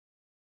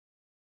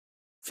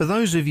For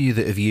those of you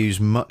that have used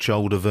much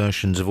older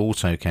versions of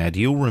AutoCAD,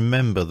 you'll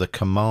remember the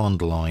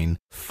command line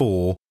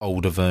for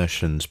older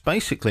versions.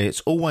 Basically,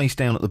 it's always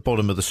down at the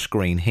bottom of the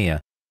screen here,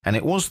 and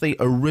it was the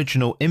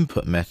original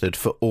input method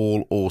for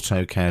all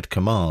AutoCAD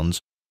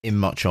commands in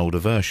much older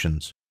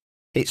versions.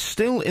 It's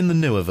still in the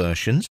newer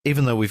versions,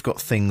 even though we've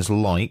got things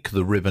like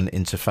the ribbon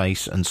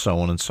interface and so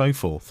on and so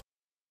forth.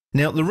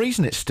 Now, the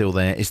reason it's still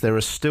there is there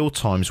are still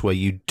times where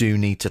you do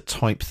need to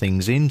type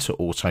things into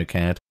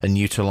AutoCAD and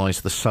utilize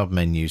the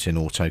submenus in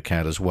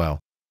AutoCAD as well.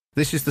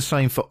 This is the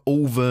same for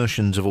all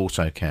versions of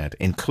AutoCAD,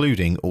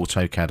 including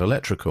AutoCAD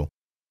Electrical.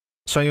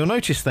 So you'll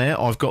notice there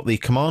I've got the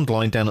command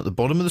line down at the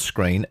bottom of the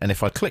screen, and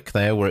if I click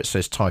there where it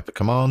says type a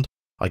command,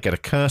 I get a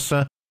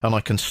cursor and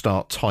I can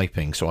start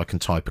typing, so I can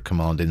type a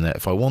command in there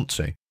if I want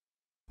to.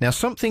 Now,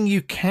 something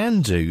you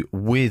can do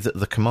with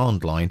the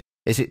command line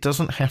is it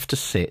doesn't have to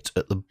sit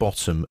at the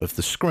bottom of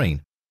the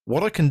screen.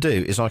 What I can do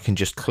is I can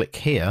just click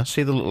here,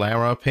 see the little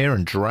arrow up here,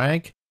 and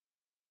drag,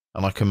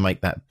 and I can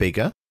make that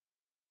bigger.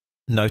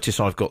 Notice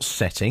I've got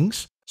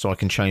settings, so I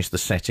can change the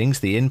settings.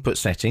 The input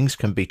settings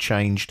can be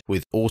changed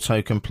with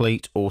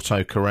autocomplete,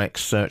 autocorrect,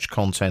 search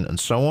content, and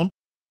so on.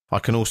 I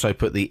can also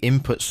put the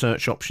input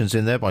search options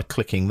in there by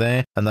clicking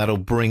there, and that'll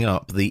bring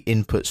up the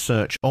input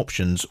search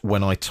options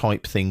when I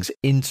type things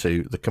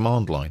into the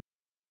command line.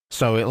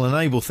 So it'll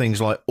enable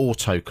things like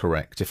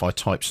autocorrect if I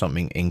type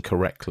something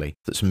incorrectly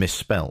that's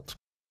misspelt.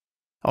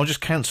 I'll just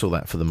cancel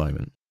that for the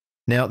moment.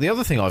 Now, the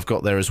other thing I've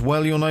got there as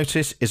well, you'll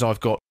notice, is I've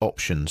got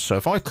options. So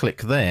if I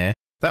click there,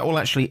 that will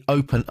actually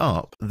open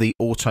up the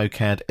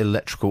AutoCAD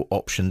Electrical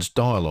Options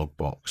dialog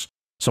box.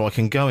 So I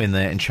can go in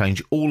there and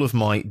change all of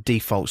my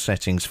default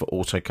settings for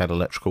AutoCAD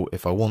Electrical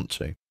if I want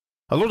to.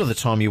 A lot of the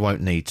time you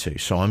won't need to,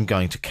 so I'm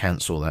going to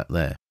cancel that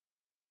there.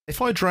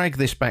 If I drag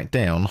this back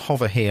down,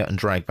 hover here and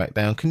drag back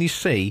down, can you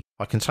see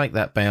I can take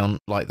that down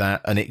like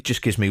that and it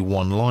just gives me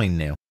one line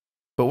now.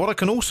 But what I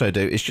can also do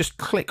is just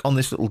click on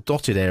this little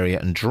dotted area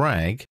and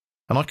drag,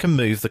 and I can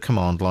move the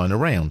command line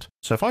around.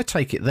 So if I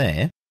take it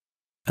there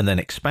and then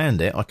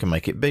expand it, I can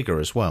make it bigger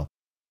as well.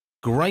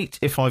 Great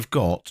if I've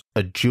got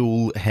a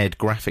dual head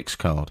graphics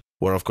card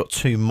where I've got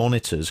two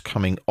monitors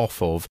coming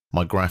off of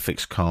my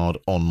graphics card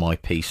on my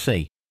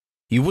PC.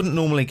 You wouldn't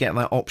normally get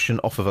that option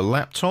off of a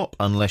laptop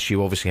unless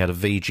you obviously had a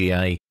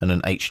VGA and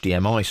an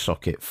HDMI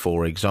socket,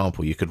 for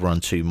example. You could run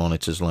two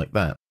monitors like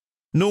that.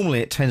 Normally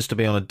it tends to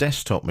be on a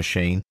desktop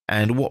machine,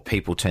 and what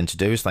people tend to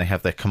do is they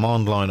have their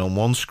command line on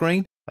one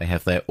screen, they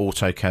have their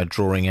AutoCAD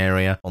drawing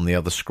area on the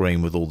other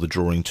screen with all the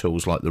drawing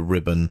tools like the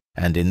ribbon,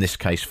 and in this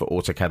case for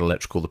AutoCAD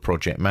Electrical, the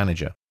Project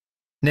Manager.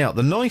 Now,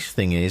 the nice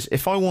thing is,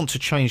 if I want to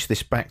change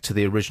this back to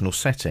the original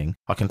setting,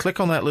 I can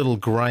click on that little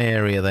grey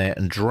area there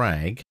and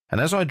drag,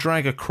 and as I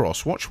drag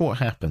across, watch what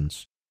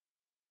happens.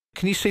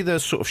 Can you see the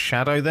sort of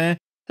shadow there?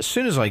 As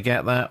soon as I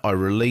get that, I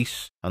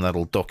release, and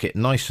that'll dock it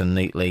nice and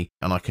neatly,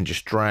 and I can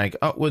just drag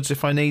upwards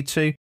if I need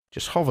to,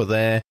 just hover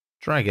there,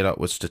 drag it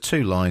upwards to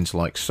two lines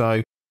like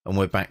so, and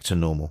we're back to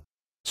normal.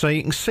 So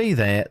you can see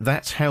there,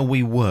 that's how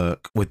we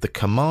work with the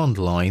command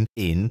line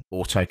in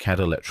AutoCAD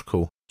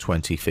Electrical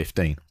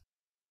 2015.